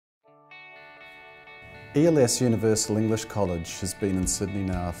ELS Universal English College has been in Sydney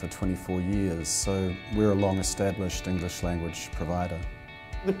now for 24 years, so we're a long-established English language provider.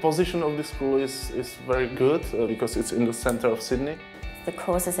 The position of the school is very good because it's in the centre of Sydney. The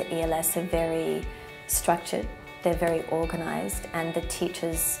courses at ELS are very structured, they're very organised, and the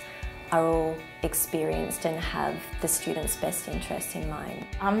teachers are all experienced and have the students' best interest in mind.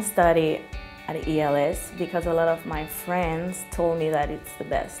 I'm studying at ELS because a lot of my friends told me that it's the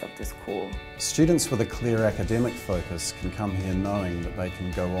best of the school. Students with a clear academic focus can come here knowing that they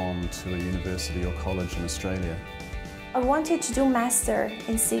can go on to a university or college in Australia. I wanted to do master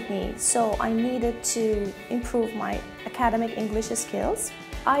in Sydney, so I needed to improve my academic English skills.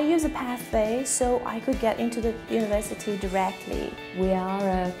 I use a pathway so I could get into the university directly. We are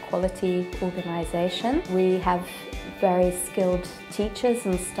a quality organisation. We have very skilled teachers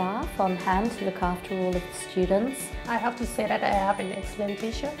and staff on hand to look after all of the students. I have to say that I have an excellent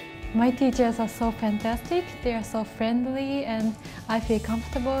teacher. My teachers are so fantastic, they are so friendly, and I feel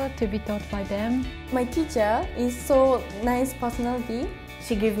comfortable to be taught by them. My teacher is so nice personality.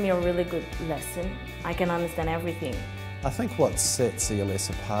 She gives me a really good lesson. I can understand everything. I think what sets ELS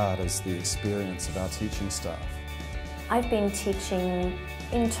apart is the experience of our teaching staff. I've been teaching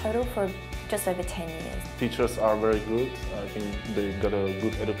in total for just over 10 years. Teachers are very good. I think they got a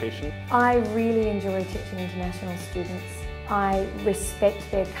good education. I really enjoy teaching international students. I respect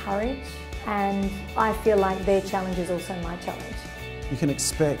their courage and I feel like their challenge is also my challenge. You can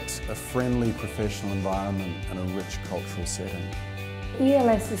expect a friendly professional environment and a rich cultural setting.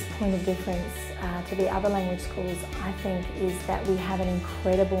 ELS's point of difference to the other language schools, I think, is that we have an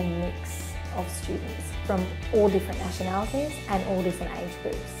incredible mix of students from all different nationalities and all different age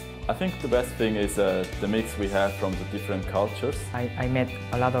groups. I think the best thing is the mix we have from the different cultures. I met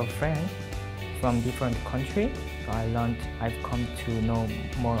a lot of friends from different countries. I've come to know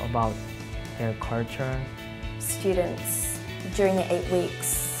more about their culture. Students during the 8 weeks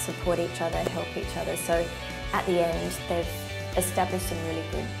support each other, help each other, so at the end they've established some really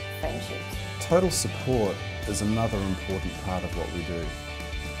good friendships. Total support is another important part of what we do.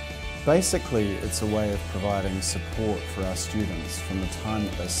 Basically, it's a way of providing support for our students from the time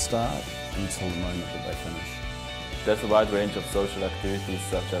that they start until the moment that they finish. There's a wide range of social activities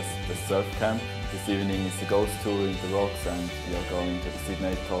such as the surf camp. This evening is a ghost tour in the rocks and we are going to the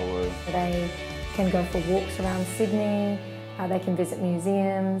Sydney Tower. They can go for walks around Sydney, they can visit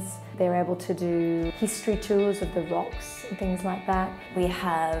museums, they're able to do history tours of the rocks and things like that. We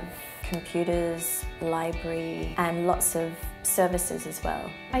have computers, library and lots of services as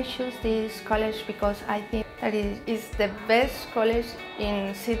well. I choose this college because I think that it is the best college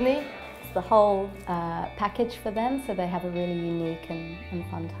in Sydney. It's the whole package for them, so they have a really unique and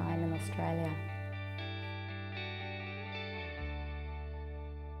fun time in Australia.